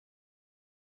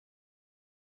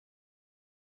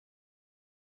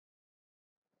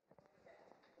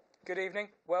Good evening,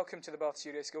 welcome to the Bath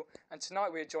Studio School, and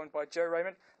tonight we are joined by Joe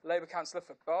Rayment, Labour Councillor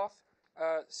for Bath.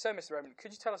 So, Mr Rayment,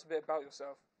 could you tell us a bit about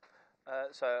yourself?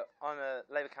 So I'm a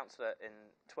Labour councillor in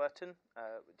Twerton,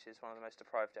 which is one of the most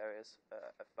deprived areas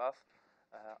of Bath.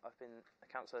 I've been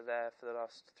a councillor there for the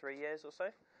last 3 years or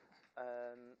so.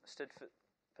 Stood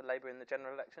for Labour in the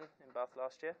general election in Bath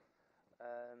last year,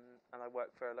 and I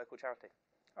work for a local charity.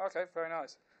 Okay, very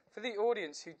nice. For the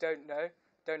audience who don't know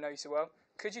you so well,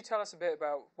 could you tell us a bit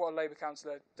about what a Labour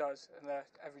councillor does in their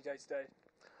everyday to day?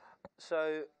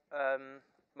 So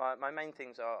my main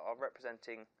things are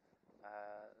representing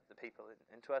the people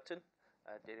in Twerton,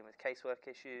 dealing with casework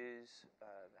issues,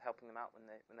 helping them out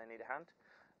when they need a hand,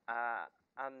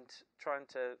 and trying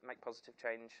to make positive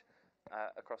change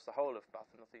across the whole of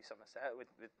Bath and North East Somerset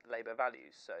with Labour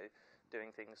values. So doing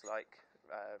things like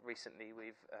recently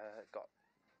we've got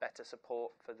better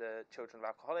support for the children of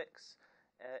alcoholics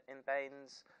in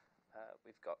Baines.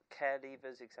 We've got care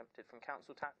leavers exempted from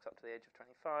council tax up to the age of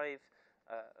 25.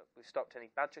 We've stopped any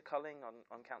badger culling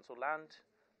on council land.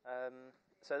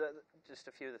 So that, just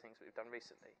a few of the things that we've done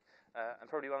recently. And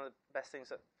probably one of the best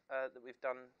things that we've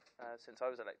done since I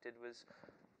was elected was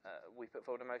we put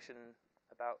forward a motion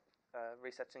about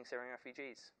resettling Syrian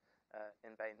refugees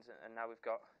in Baines, and now we've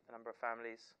got a number of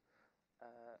families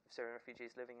of Syrian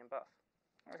refugees living in Bath.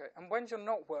 Okay, and when you're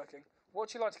not working, what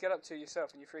do you like to get up to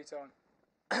yourself in your free time?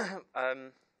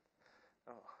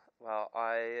 Well,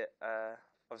 I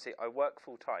obviously I work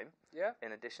full time. Yeah.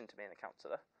 In addition to being a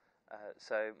councillor,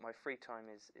 so my free time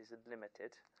is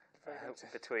limited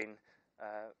between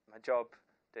my job,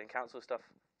 doing council stuff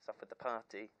with the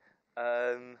party.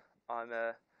 I'm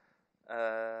a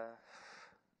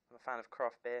fan of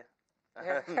craft beer.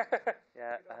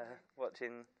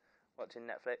 Watching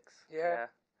Netflix.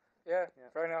 Yeah,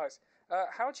 very nice.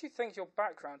 How do you think your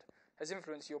background has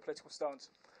influenced your political stance?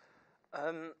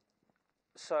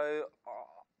 So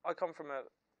I come from a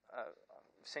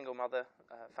single mother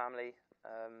family,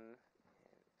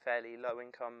 fairly low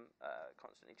income,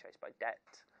 constantly chased by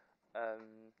debt.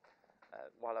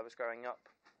 While I was growing up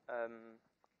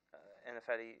in a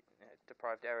fairly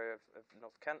deprived area of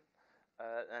North Kent,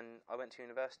 and I went to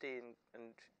university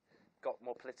and got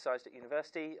more politicised at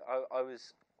university. I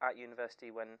was at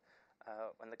university when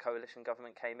the coalition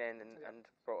government came in and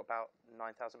brought about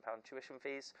 £9,000 tuition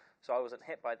fees. So I wasn't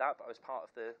hit by that, but I was part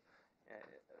of a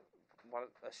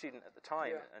student at the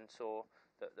time and saw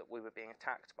that we were being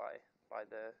attacked by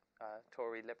the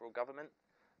Tory Liberal government,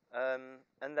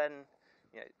 and then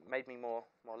made me more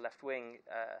left wing,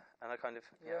 and I kind of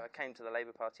I came to the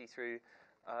Labour Party through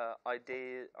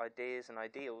ideas and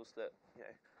ideals that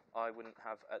I wouldn't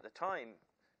have at the time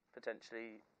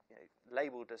potentially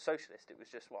labelled as socialist. It was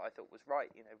just what I thought was right,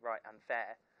 right and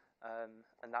fair,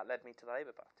 and that led me to the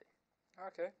Labour Party.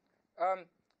 Okay.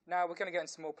 Now we're going to get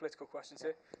into some more political questions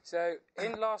here. So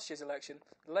in last year's election,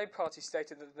 the Labour Party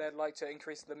stated that they'd like to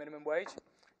increase the minimum wage.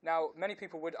 Now, many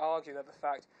people would argue that the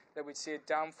fact that we'd see a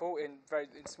downfall in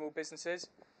small businesses.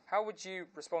 How would you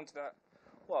respond to that?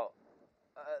 Well,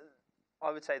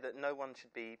 I would say that no one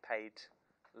should be paid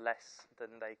less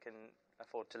than they can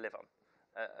afford to live on.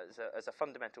 As a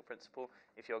fundamental principle,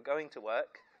 if you're going to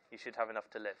work, you should have enough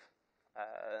to live.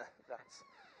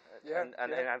 And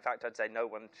in fact, I'd say no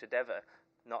one should ever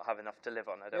not have enough to live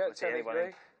on. I don't want to see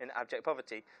anyone in abject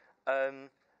poverty.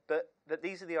 But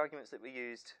these are the arguments that we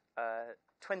used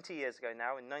 20 years ago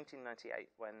now, in 1998,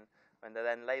 when the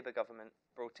then Labour government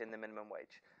brought in the minimum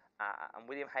wage. And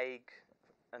William Hague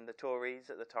and the Tories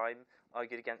at the time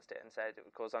argued against it and said it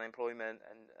would cause unemployment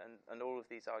and all of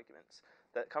these arguments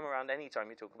that come around any time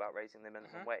you talk about raising the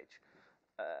minimum wage.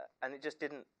 And it just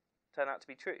didn't turn out to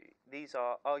be true. These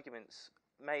are arguments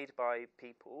made by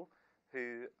people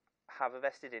who have a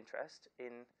vested interest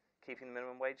in keeping the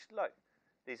minimum wage low.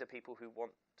 These are people who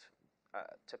want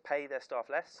to pay their staff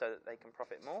less so that they can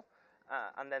profit more,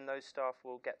 and then those staff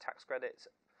will get tax credits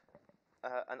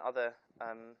and other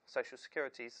social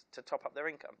securities to top up their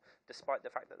income, despite the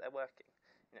fact that they're working.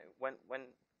 When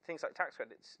things like tax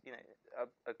credits,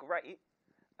 are great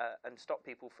and stop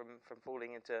people from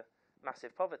falling into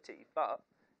massive poverty, but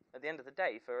at the end of the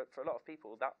day, for a lot of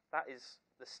people, that is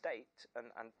the state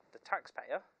and the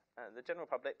taxpayer, the general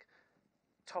public,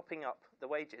 topping up the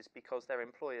wages because their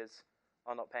employers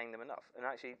are not paying them enough. And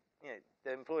actually,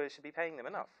 the employers should be paying them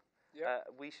enough. Yeah.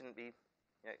 We shouldn't be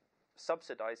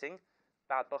subsidising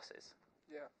bad bosses.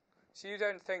 Yeah. So you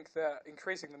don't think that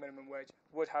increasing the minimum wage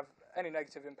would have any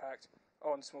negative impact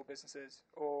on small businesses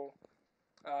or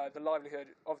the livelihood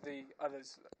of the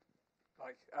others,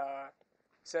 like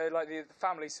the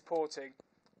families supporting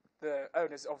the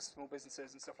owners of small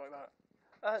businesses and stuff like that?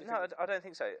 No, I don't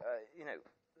think so.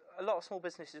 a lot of small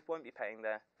businesses won't be paying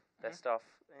their staff.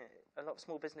 A lot of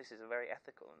small businesses are very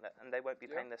ethical, and they won't be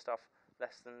paying their staff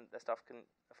less than their staff can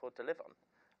afford to live on.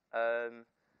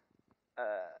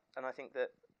 And I think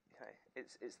that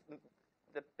it's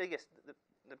the biggest,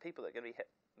 the people that are going to be hit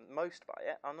most by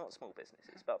it are not small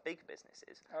businesses, but big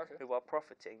businesses who are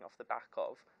profiting off the back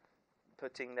of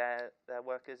putting their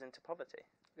workers into poverty.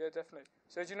 Yeah, definitely.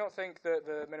 So do you not think that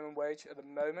the minimum wage at the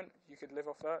moment, you could live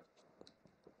off that?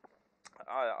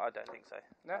 I don't think so.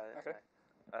 No? Okay.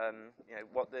 And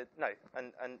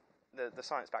the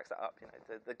science backs that up.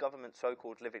 The government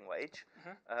so-called living wage,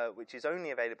 which is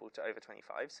only available to over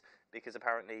 25s, because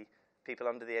apparently people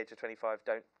under the age of 25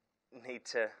 don't need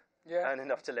to earn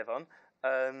enough to live on,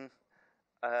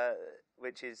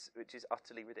 which is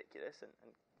utterly ridiculous and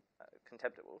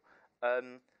contemptible.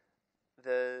 But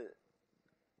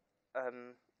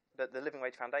the Living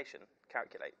Wage Foundation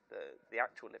calculate the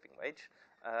actual living wage,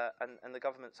 and the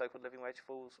government so-called living wage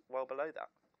falls well below that.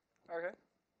 Okay.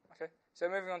 So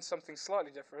moving on to something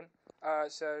slightly different.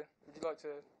 So would you like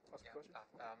to ask a question?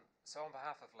 So on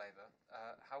behalf of Labour,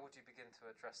 how would you begin to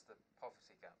address the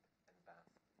poverty gap in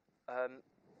Bath?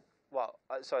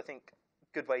 So I think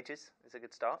good wages is a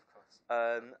good start, Of course.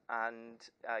 and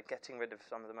getting rid of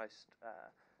some of the most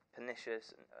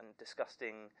pernicious and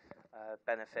disgusting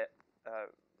benefit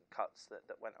cuts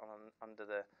that went on under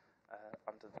the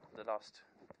last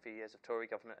few years of Tory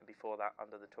government, and before that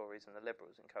under the Tories and the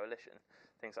Liberals in coalition,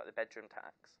 things like the bedroom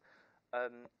tax.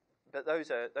 But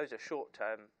those are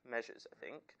short-term measures, I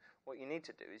think. What you need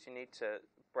to do is you need to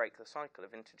break the cycle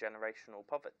of intergenerational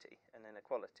poverty and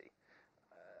inequality.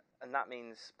 And that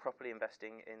means properly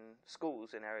investing in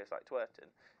schools in areas like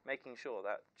Twerton, making sure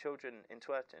that children in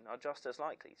Twerton are just as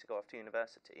likely to go off to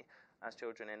university as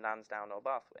children in Lansdowne or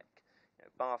Bathwick.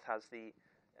 Bath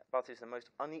is the most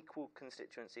unequal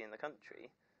constituency in the country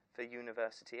for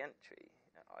university entry.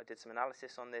 I did some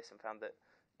analysis on this and found that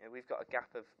we've got a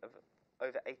gap of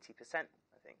over 80%,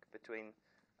 I think, between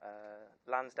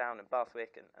Lansdowne and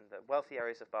Bathwick and the wealthy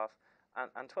areas of Bath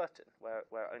and Twerton,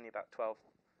 where only about 12%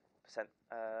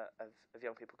 of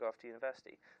young people go off to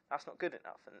university. That's not good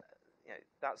enough, and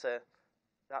that's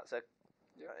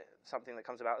something that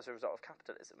comes about as a result of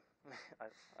capitalism.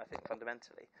 I think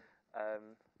fundamentally.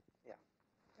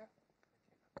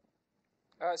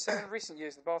 So in recent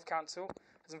years, the Bath Council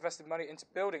has invested money into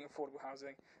building affordable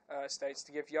housing estates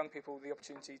to give young people the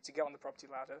opportunity to get on the property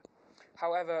ladder.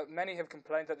 However, many have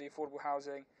complained that the affordable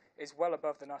housing is well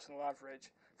above the national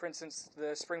average. For instance,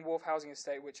 the Spring Wharf housing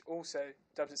estate, which also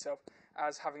dubs itself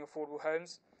as having affordable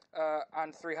homes,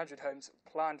 and 300 homes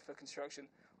planned for construction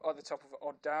at the top of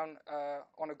Odd Down,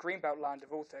 on a greenbelt land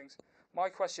of all things. My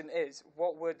question is,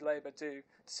 what would Labour do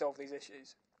to solve these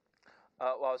issues?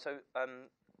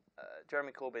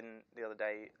 Jeremy Corbyn the other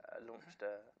day launched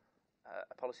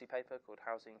a policy paper called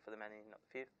Housing for the Many, Not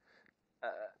the Few.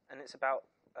 And it's about,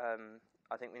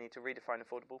 I think we need to redefine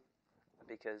affordable,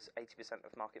 because 80%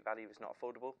 of market value is not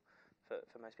affordable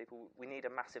for most people. We need a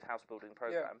massive house building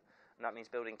programme, and that means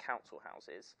building council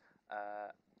houses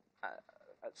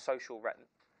at social rent,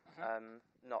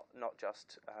 not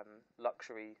just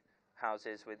luxury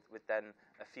houses with then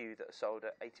a few that are sold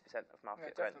at 80% of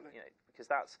market rent. Because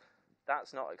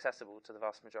that's not accessible to the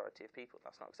vast majority of people.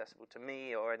 That's not accessible to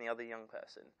me or any other young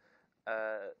person.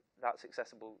 That's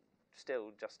accessible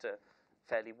still just to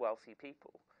fairly wealthy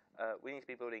people. We need to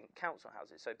be building council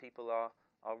houses so people are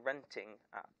renting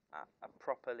at a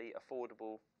properly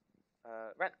affordable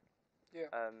rent.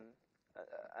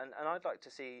 And I'd like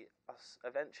to see us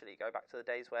eventually go back to the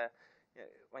days where,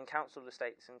 when council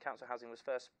estates and council housing was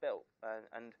first built,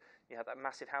 and you had that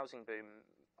massive housing boom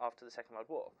after the Second World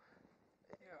War.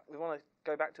 We want to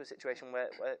go back to a situation where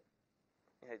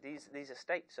these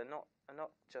estates are not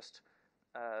just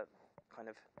kind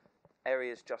of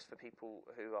areas just for people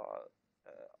who are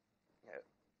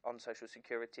on social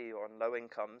security or on low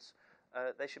incomes.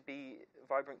 They should be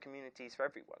vibrant communities for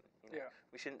everyone.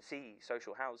 We shouldn't see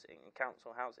social housing and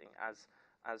council housing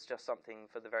as just something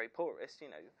for the very poorest.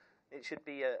 It should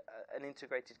be an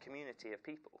integrated community of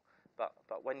people.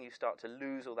 But when you start to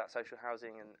lose all that social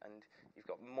housing and you've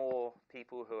got more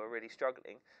people who are really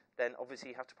struggling, then obviously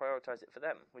you have to prioritise it for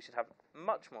them. We should have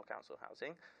much more council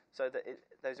housing so that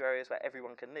those are areas where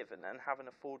everyone can live and have an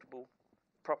affordable,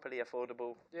 properly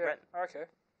affordable rent. Okay.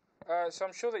 So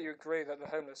I'm sure that you agree that the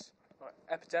homeless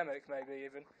epidemic, maybe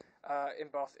even, in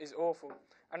Bath is awful.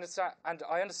 And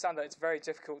I understand that it's very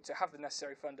difficult to have the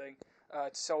necessary funding to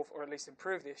solve or at least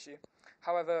improve the issue.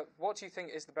 However, what do you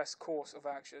think is the best course of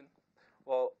action?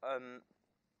 Well,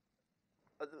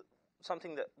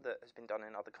 something that has been done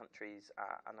in other countries,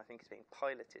 and I think is being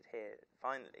piloted here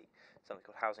finally, something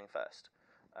called Housing First,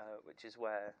 which is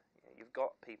where you've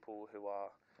got people who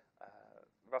are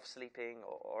rough sleeping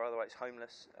or otherwise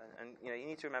homeless, and you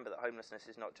need to remember that homelessness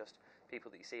is not just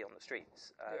people that you see on the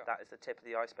streets. That is the tip of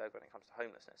the iceberg when it comes to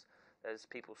homelessness. There's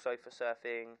people sofa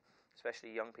surfing,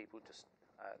 especially young people just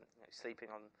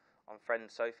sleeping on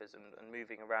friends' sofas and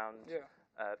moving around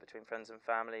between friends and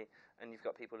family, and you've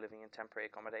got people living in temporary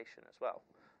accommodation as well.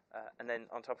 And then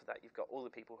on top of that, you've got all the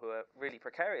people who are really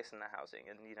precarious in their housing,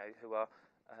 and who are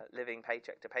living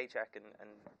paycheck to paycheck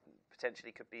and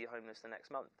potentially could be homeless the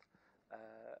next month.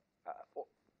 Or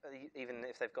even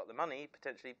if they've got the money,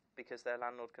 potentially because their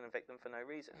landlord can evict them for no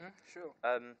reason. Sure.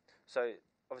 So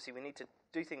obviously we need to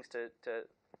do things to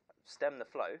stem the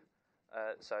flow.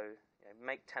 So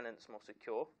make tenants more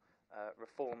secure,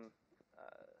 reform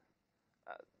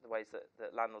the ways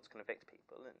that landlords can evict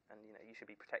people, and you should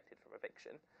be protected from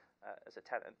eviction as a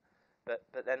tenant. But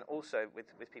then also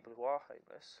with people who are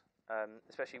homeless,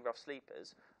 especially rough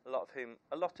sleepers, a lot of whom,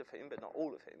 but not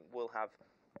all of whom, will have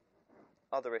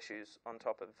other issues on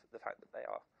top of the fact that they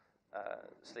are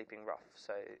sleeping rough.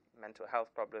 So mental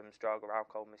health problems, drug or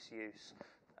alcohol misuse,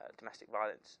 domestic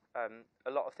violence,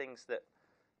 a lot of things that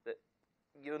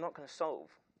you're not going to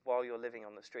solve while you're living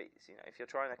on the streets. If you're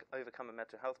trying to overcome a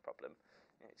mental health problem,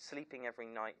 sleeping every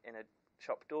night in a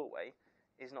shop doorway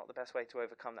is not the best way to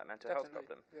overcome that mental health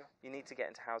problem. Yeah. You need to get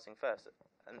into Housing First,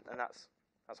 and that's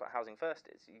what Housing First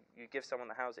is. You give someone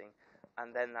the housing,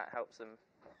 and then that helps them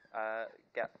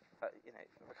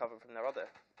recover from their other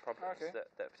problems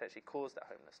that potentially cause that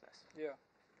homelessness. Yeah.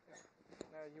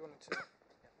 Now you wanted to.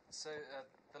 So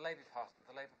the Labour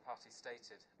Party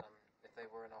stated if they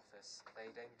were in office,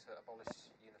 they'd aim to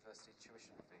abolish university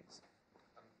tuition fees.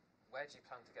 Where do you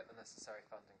plan to get the necessary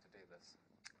funding to do this?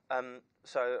 I'm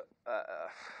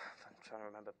trying to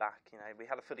remember back. We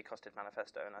had a fully costed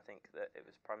manifesto, and I think that it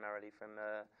was primarily from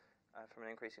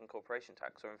an increase in corporation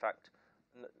tax, or in fact,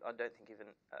 I don't think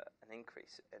even an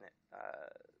increase in it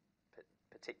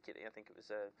particularly. I think it was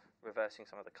reversing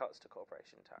some of the cuts to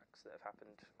corporation tax that have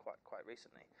happened quite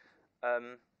recently,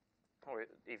 or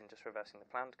even just reversing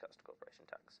the planned cuts to corporation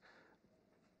tax.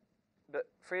 But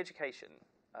free education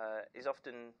is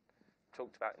often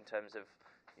talked about in terms of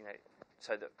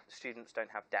so that students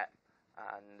don't have debt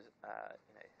and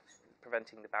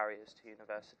preventing the barriers to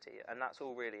university, and that's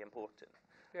all really important.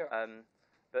 Yeah.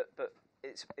 But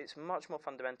it's much more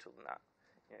fundamental than that.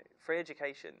 Free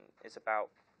education is about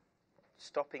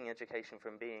stopping education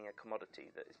from being a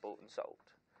commodity that is bought and sold,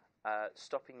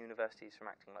 stopping universities from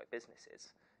acting like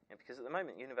businesses. Because at the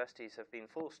moment, universities have been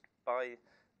forced by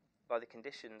the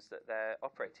conditions that they're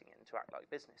operating in to act like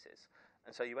businesses,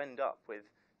 and so you end up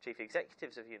with chief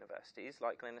executives of universities,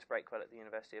 like Glynis Breakwell at the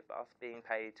University of Bath, being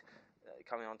paid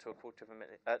coming on to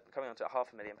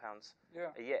 £500,000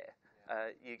 a year.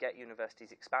 You get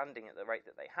universities expanding at the rate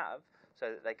that they have, so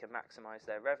that they can maximise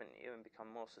their revenue and become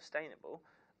more sustainable,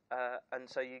 and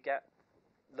so you get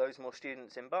loads more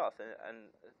students in Bath,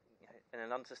 and in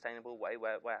an unsustainable way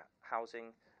where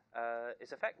housing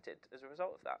is affected as a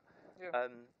result of that.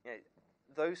 Yeah.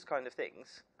 Those kind of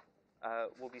things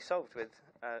will be solved with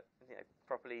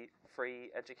properly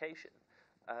free education,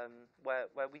 where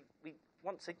we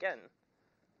once again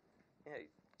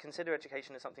consider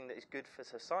education as something that is good for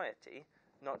society,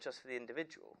 not just for the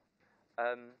individual.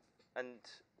 And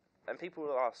people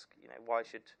will ask, why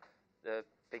should the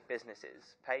big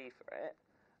businesses pay for it?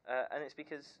 And it's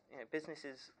because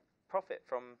businesses profit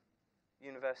from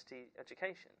university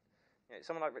education.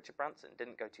 Someone like Richard Branson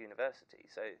didn't go to university,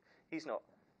 so he's not.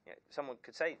 Someone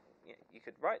could say, you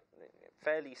could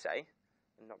fairly say,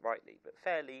 not rightly, but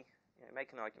fairly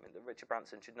make an argument that Richard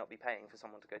Branson should not be paying for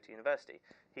someone to go to university.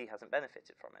 He hasn't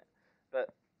benefited from it.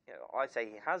 But I say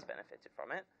he has benefited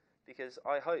from it because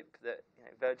I hope that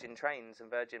Virgin Trains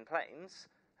and Virgin Planes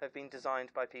have been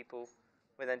designed by people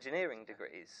with engineering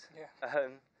degrees. Yeah.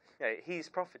 He's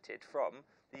profited from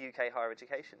the UK higher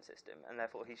education system, and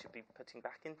therefore he should be putting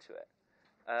back into it.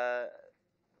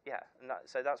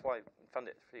 So that's why we fund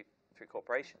it through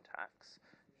corporation tax,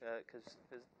 because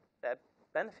they're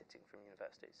benefiting from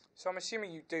universities. So I'm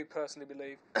assuming you do personally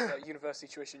believe that university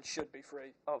tuition should be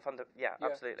free. Oh,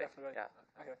 absolutely. Definitely. Yeah.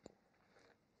 Okay.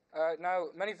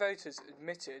 Now, many voters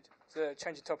admitted, to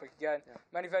change the topic again,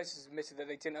 many voters admitted that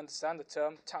they didn't understand the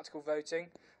term tactical voting.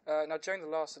 Now, during the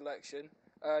last election,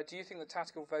 do you think that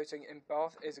tactical voting in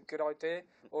Bath is a good idea,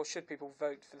 or should people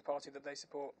vote for the party that they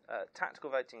support? Tactical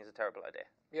voting is a terrible idea.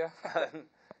 Yeah.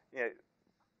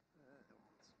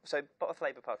 So Bath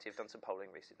Labour Party have done some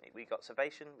polling recently. We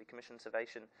commissioned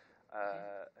Survation,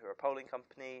 who are a polling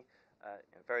company.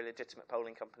 very legitimate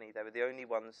polling company. They were the only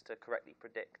ones to correctly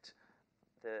predict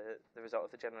the result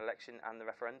of the general election and the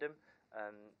referendum.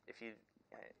 If you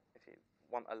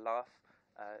want a laugh,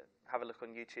 have a look on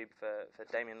YouTube for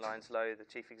Damien Lyons-Lowe, the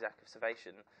chief exec of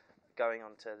Survation, going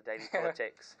on to the Daily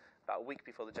Politics about a week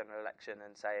before the general election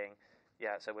and saying,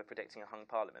 yeah, so we're predicting a hung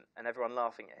parliament, and everyone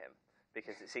laughing at him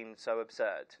because it seemed so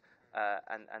absurd,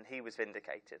 and he was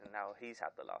vindicated, and now he's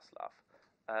had the last laugh.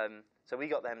 So we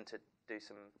got them to do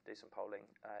some polling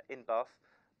in Bath,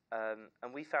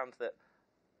 and we found that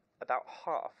about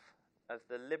half of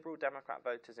the Liberal Democrat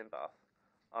voters in Bath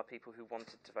are people who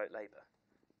wanted to vote Labour,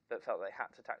 but felt they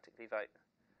had to tactically vote.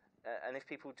 And if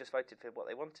people just voted for what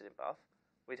they wanted in Bath,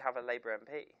 we'd have a Labour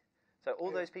MP. So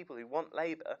all those people who want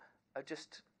Labour are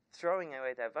just throwing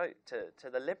away their vote to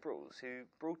the Liberals who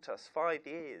brought us 5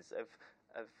 years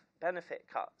of benefit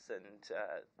cuts and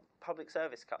public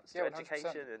service cuts to 100%.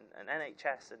 education and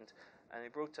NHS, and who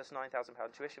brought us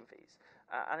 £9,000 tuition fees.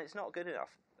 And it's not good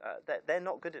enough. They're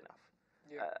not good enough.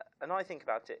 Yeah. And I think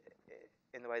about it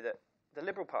in the way that the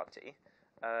Liberal Party,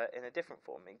 in a different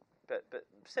form, but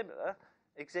similar,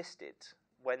 existed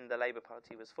when the Labour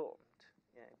Party was formed.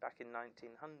 Back in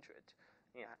 1900,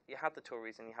 you had the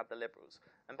Tories and you had the Liberals,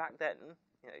 and back then,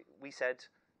 we said,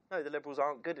 no, the Liberals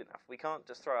aren't good enough. We can't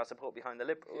just throw our support behind the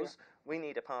Liberals. Yeah. We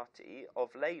need a party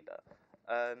of Labour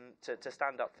to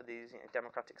stand up for these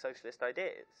democratic socialist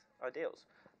ideals.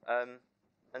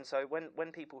 And so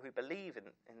when people who believe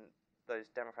in those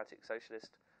democratic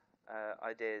socialist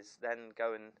ideas then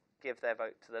go and give their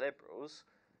vote to the Liberals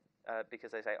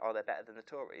because they say, oh, they're better than the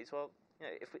Tories, well,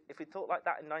 if we thought like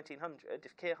that in 1900,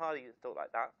 if Keir Hardie thought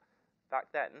like that back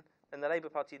then the Labour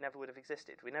Party never would have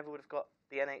existed. We never would have got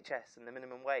the NHS and the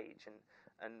minimum wage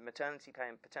and maternity pay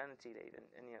and paternity leave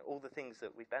and all the things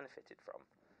that we've benefited from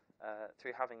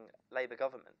through having Labour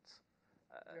governments.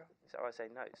 So I say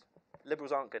no.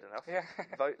 Liberals aren't good enough. Yeah.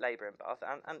 Vote Labour in Bath,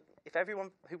 and if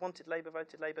everyone who wanted Labour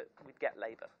voted Labour, we'd get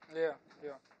Labour. Yeah.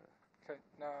 Okay.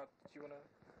 Now, do you want to?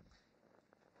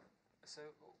 So,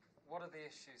 what are the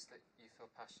issues that you feel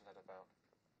passionate about?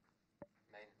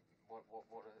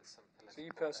 What are some political? So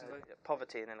you personally,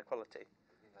 poverty and inequality.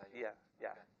 Yeah.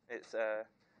 Okay. It's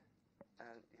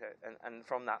and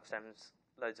from that stems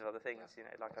loads of other things.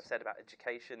 Like I've said about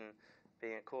education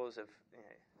being a cause of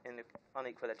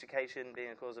unequal education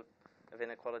being a cause of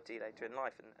inequality later in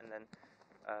life, and then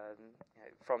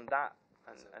from that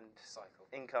and cycle.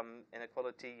 Income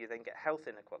inequality, you then get health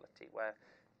inequality, where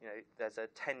there's a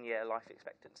 10-year life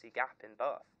expectancy gap in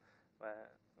Bath, where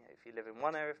if you live in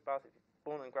one area of Bath, if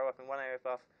you're born and grow up in one area of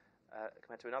Bath,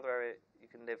 compared to another area, you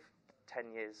can live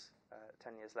 10 years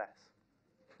less,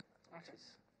 which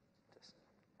is just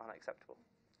unacceptable.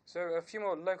 So a few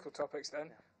more local topics then.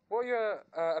 Yeah. What are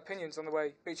your opinions on the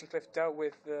way Beech and Cliff dealt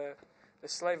with the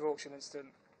slave auction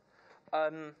incident?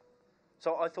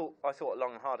 So I thought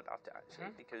long and hard about it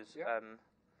actually, because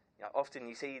often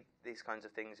you see these kinds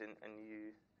of things and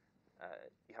you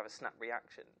have a snap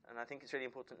reaction, and I think it's really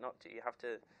important not to. You have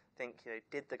to think,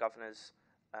 did the governors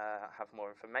have more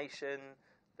information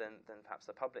than perhaps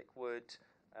the public would?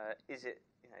 Is it,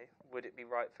 would it be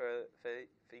right for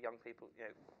young people?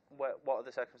 What are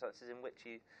the circumstances in which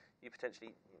you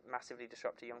potentially massively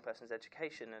disrupt a young person's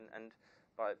education and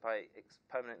by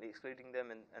permanently excluding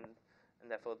them and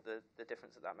therefore the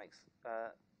difference that makes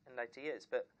in later years.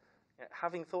 But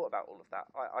having thought about all of that,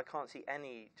 I can't see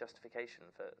any justification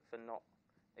for not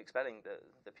expelling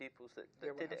the pupils that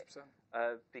did it,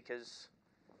 because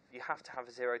you have to have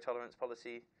a zero tolerance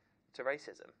policy to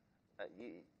racism.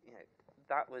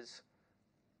 That was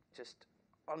just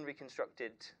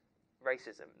unreconstructed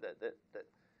racism that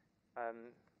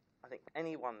I think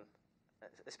anyone,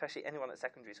 especially anyone at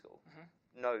secondary school,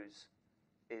 knows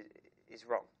is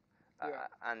wrong,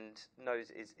 and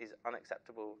knows is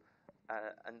unacceptable,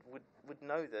 and would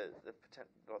know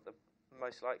the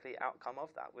most likely outcome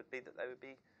of that would be that they would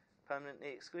be permanently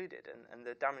excluded, and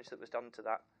the damage that was done to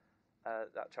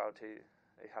that child who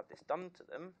had this done to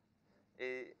them,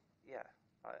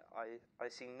 I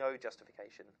see no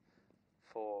justification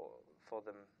for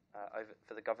them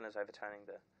for the governors overturning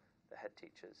the head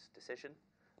teacher's decision.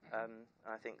 And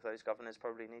I think those governors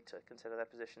probably need to consider their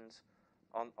positions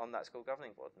on that school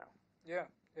governing board now. Yeah.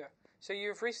 So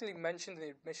you've recently mentioned the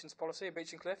admissions policy at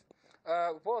Beech and Cliff.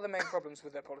 What are the main problems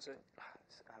with their policy?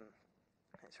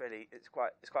 It's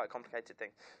quite a complicated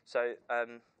thing. So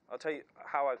I'll tell you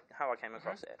how I came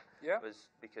across it. Was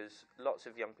because lots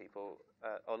of young people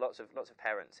or lots of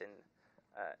parents in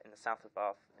the south of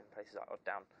Bath, in places like Odd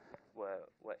Down,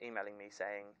 were emailing me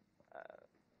saying,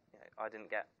 I didn't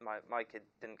get my kid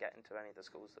didn't get into any of the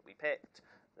schools that we picked.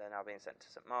 They're now being sent to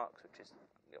St Mark's, which is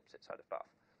the opposite side of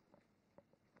Bath.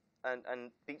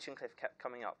 And Beech and Cliff kept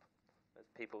coming up with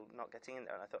people not getting in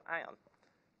there, and I thought, hang on,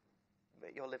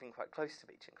 but you're living quite close to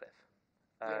Beech and Cliff.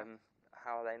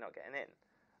 How are they not getting in?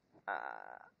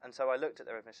 And so I looked at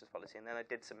their admissions policy, and then I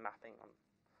did some mapping on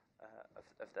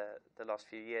of the last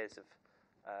few years of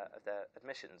their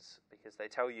admissions, because they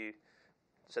tell you.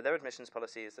 So their admissions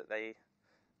policy is that they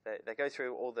go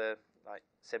through all the like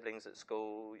siblings at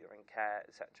school, you're in care,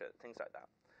 etc., things like that,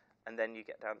 and then you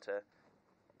get down to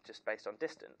just based on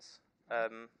distance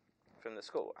from the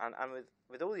school. And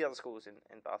with all the other schools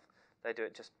in Bath, they do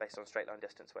it just based on straight line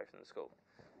distance away from the school.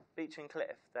 Beech and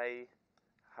Cliff, they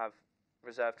have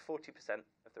reserved 40%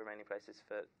 of the remaining places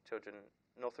for children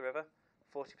north of the river,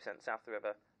 40% south of the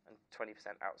river, and 20%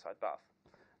 outside Bath.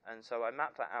 And so I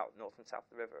mapped that out north and south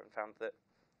of the river and found that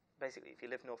basically if you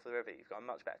live north of the river, you've got a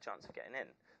much better chance of getting in.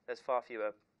 There's far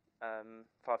fewer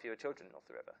children north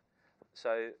of the river.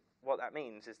 So what that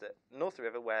means is that north of the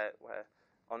river, where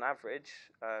on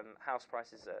average house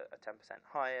prices are 10%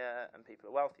 higher and people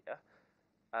are wealthier,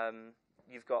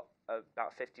 you've got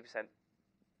about 50%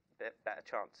 better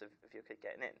chance of your kid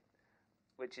getting in,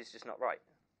 which is just not right,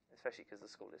 especially because the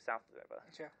school is south of the river.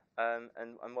 Yeah.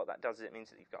 And what that does is it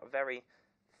means that you've got a very,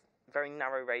 very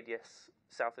narrow radius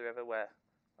south of the river where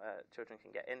children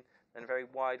can get in, and a very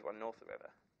wide one north of the river.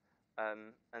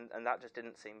 And that just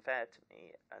didn't seem fair to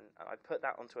me. And I put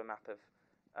that onto a map of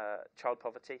child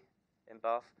poverty in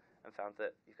Bath and found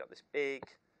that you've got this big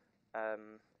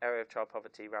area of child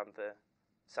poverty around the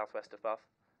southwest of Bath,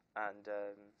 and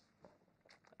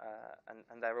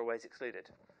they're always excluded.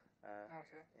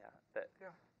 Okay. Yeah,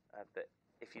 but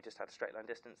if you just had a straight line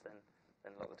distance, then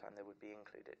a lot of the time they would be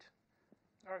included.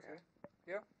 Okay.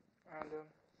 Yeah. And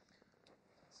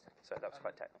so that was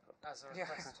quite technical. As a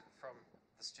request from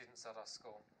the students at our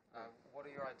school, what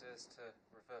are your ideas to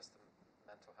reverse the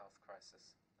mental health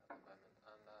crisis at the moment?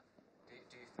 And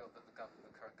do you feel that the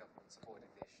current government's avoiding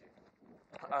the issue?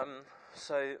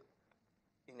 So,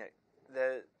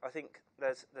 I think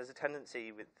there's a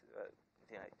tendency with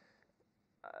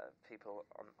people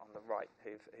on the right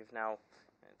who've now,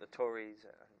 the Tories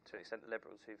and to an extent the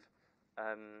Liberals, who've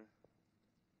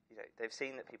they've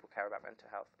seen that people care about mental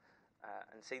health.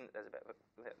 And seen that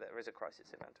there is a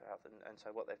crisis in mental health, and so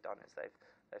what they've done is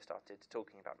they've started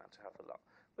talking about mental health a lot,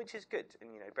 which is good. And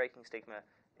breaking stigma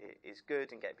is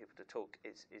good, and getting people to talk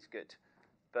is good.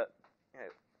 But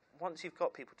once you've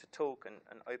got people to talk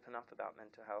and open up about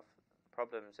mental health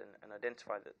problems and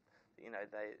identify that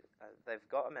they've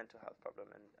got a mental health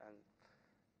problem, and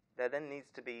there then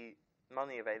needs to be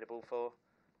money available for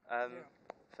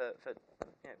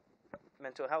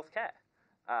mental health care.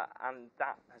 And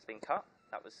that has been cut.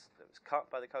 That was cut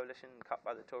by the coalition, cut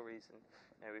by the Tories, and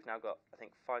we've now got, I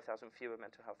think, 5,000 fewer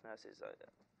mental health nurses. I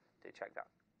do check that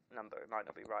number; it might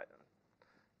not be right. I'm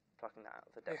plucking that out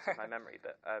of the depths of my memory,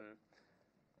 but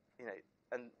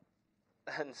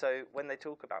and so when they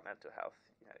talk about mental health,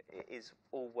 it is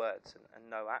all words and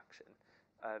no action.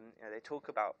 They talk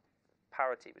about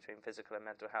parity between physical and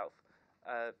mental health,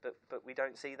 but we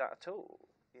don't see that at all.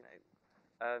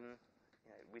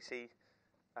 We see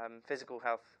physical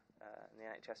health in the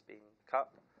NHS being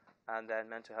cut, and then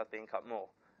mental health being cut more.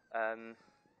 I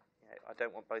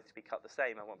don't want both to be cut the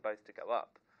same. I want both to go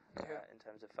up in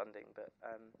terms of funding. But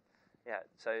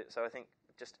so I think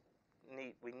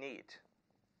we need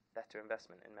better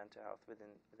investment in mental health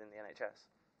within the NHS.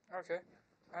 Okay,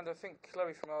 and I think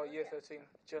Chloe from our Year 13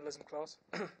 journalism class.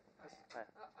 I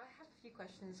have a few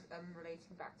questions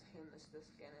relating back to homelessness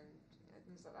again and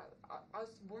things like that. I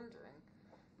was wondering.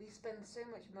 We spend so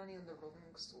much money on the wrong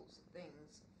sorts of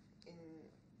things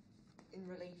in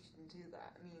relation to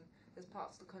that. I mean, there's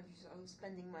parts of the country that are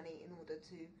spending money in order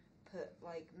to put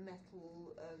like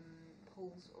metal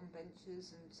poles on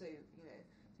benches, and so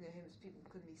homeless people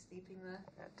couldn't be sleeping there.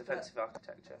 Defensive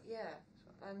architecture. Yeah,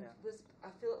 and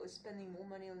I feel like we're spending more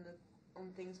money on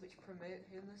things which promote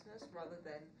homelessness rather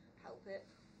than help it.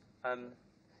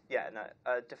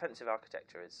 Defensive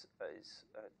architecture is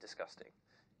disgusting.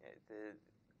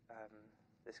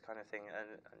 This kind of thing,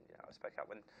 and I spoke out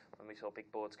when we saw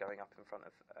big boards going up in front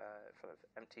of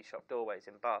empty shop doorways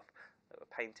in Bath that were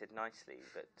painted nicely,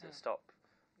 but to stop,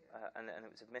 and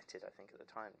it was admitted, I think, at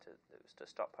the time, it was to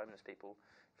stop homeless people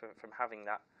from having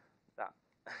that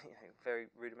very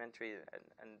rudimentary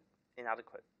and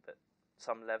inadequate, but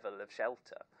some level of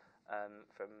shelter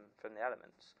from the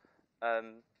elements.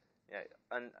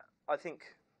 And I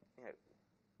think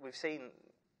we've seen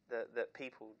that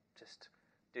people just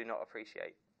do not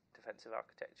appreciate defensive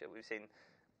architecture. We've seen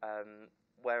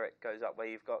where it goes up, where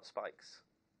you've got spikes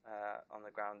on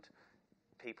the ground,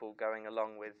 people going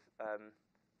along with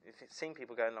You've seen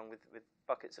people going along with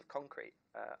buckets of concrete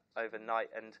overnight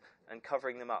and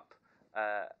covering them up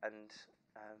and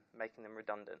making them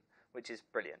redundant, which is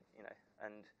brilliant, you know.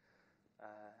 And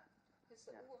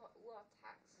all our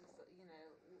taxes, that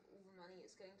all the money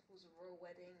is going towards a royal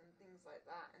wedding and things like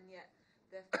that, and yet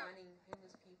they're finding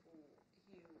homeless people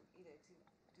who to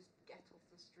just get off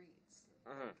the streets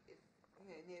if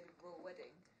near the royal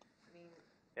wedding. I mean.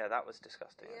 Yeah, that was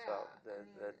disgusting as well.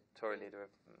 The Tory leader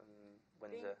of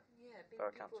Windsor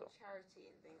Borough Council. Of charity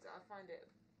and things. I find it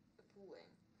appalling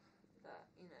that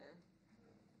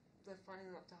they're finding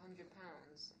them up to £100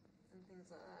 and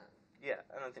things like that. Yeah,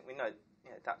 and I think we know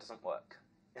that doesn't work.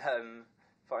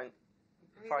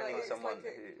 Finding someone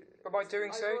who. But by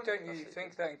doing so, don't you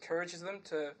think that encourages them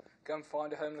to go and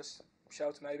find a homeless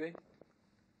shelter? Maybe.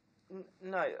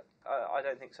 No, I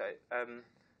don't think so.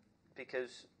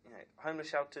 Because homeless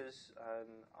shelters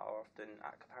are often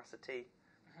at capacity,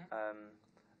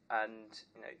 and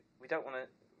we don't want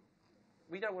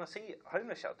to see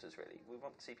homeless shelters. Really, we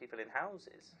want to see people in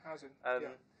houses. Housing.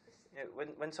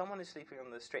 When someone is sleeping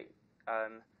on the street,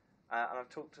 and I've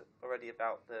talked already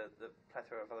about the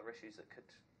plethora of other issues that could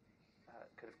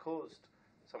have caused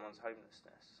someone's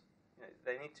homelessness.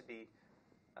 They need to be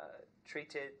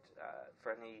treated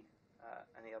for any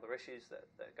other issues that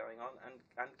are going on,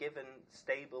 and given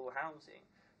stable housing,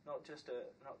 not just a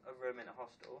room in a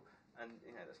hostel. And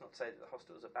that's not to say that the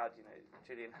hostels are bad.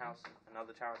 Julian House and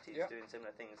other charities doing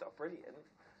similar things are brilliant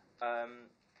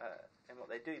in what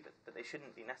they do, but they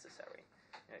shouldn't be necessary.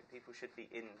 People should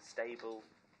be in stable,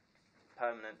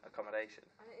 permanent accommodation.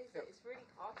 And it's really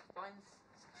hard to find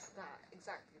that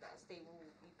stable,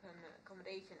 permanent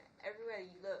accommodation. Everywhere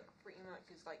you look, pretty much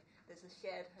is like there's a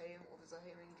shared home, or there's a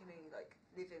home where you can only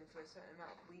live in for a certain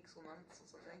amount of weeks or months or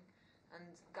something, and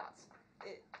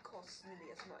it costs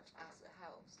nearly as much as a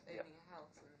house, owning a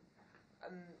house.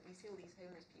 And you see all these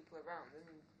homeless people around, and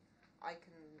I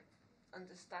can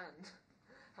understand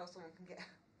how someone can get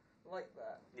like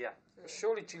that. Yeah.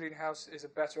 Surely Julian House is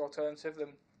a better alternative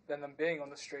than them being on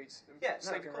the streets. Yeah,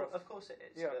 of course it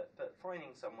is. Yeah. But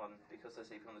finding someone because they're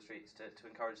sleeping on the streets to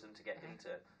encourage them to get into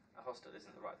a hostel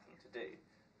isn't the right thing to do.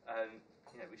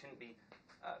 We shouldn't be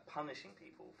punishing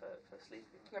people for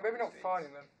sleeping. No, maybe not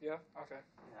fining them. Yeah. Okay.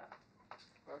 Yeah.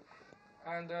 Right.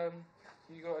 And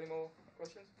you got any more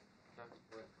questions? No.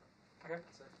 Okay.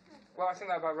 Well, I think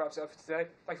that about wraps it up for today.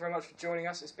 Thank you very much for joining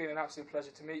us. It's been an absolute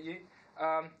pleasure to meet you.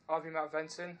 I've been Matt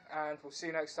Venton, and we'll see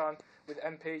you next time with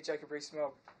MP Jacob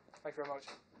Rees-Mogg. Thank you very much.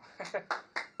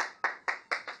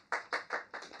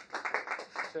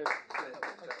 Cheers.